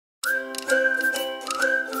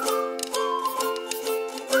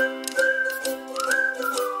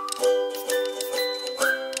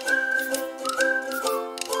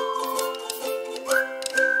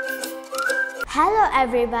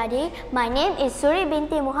everybody, my name is Suri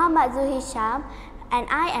binti Muhammad Zuhisham and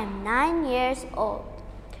I am 9 years old.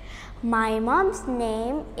 My mom's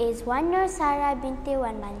name is Wan Nur Sarah binti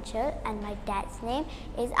Wan Manchal and my dad's name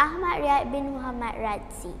is Ahmad Riyad bin Muhammad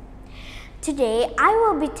Radzi. Today I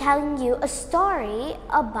will be telling you a story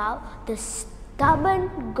about the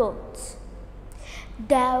stubborn goats.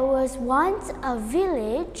 There was once a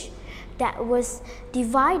village that was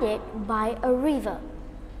divided by a river.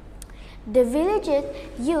 The villagers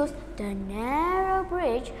used the narrow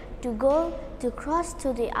bridge to cross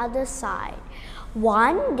to the other side.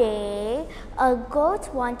 One day, a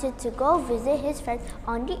goat wanted to go visit his friends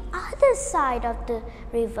on the other side of the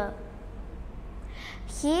river.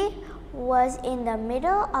 He was in the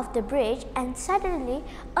middle of the bridge and suddenly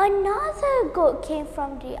another goat came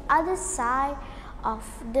from the other side of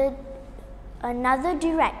another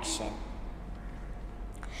direction.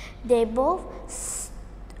 They both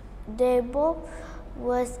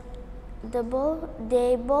was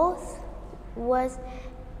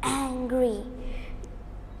angry.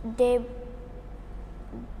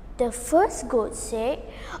 The first goat said,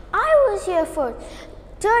 "I was here first.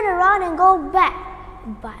 Turn around and go back."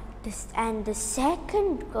 The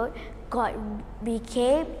second goat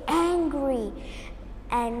became angry,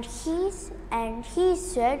 and he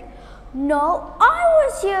said, "No, I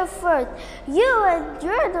was here first.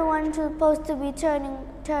 You're the one supposed to be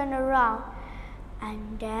turn around."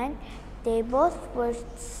 And then they both were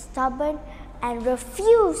stubborn and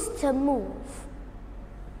refused to move.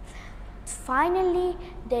 Finally,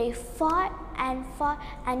 they fought and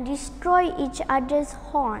destroyed each other's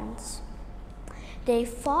horns. They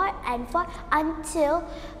fought until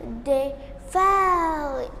they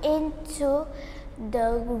fell into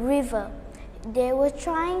the river. They were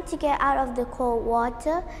trying to get out of the cold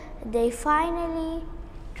water. They finally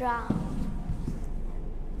drowned.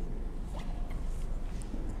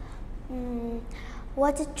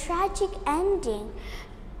 What a tragic ending.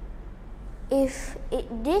 This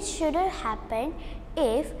shouldn't happen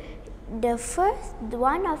if the first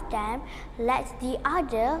one of them lets the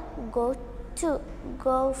other go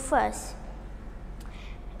first.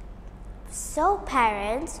 So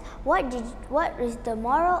parents, what is the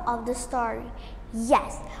moral of the story?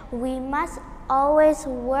 Yes, we must always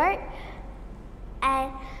work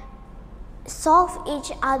and solve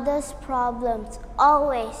each other's problems.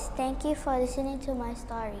 Always. Thank you for listening to my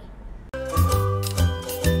story.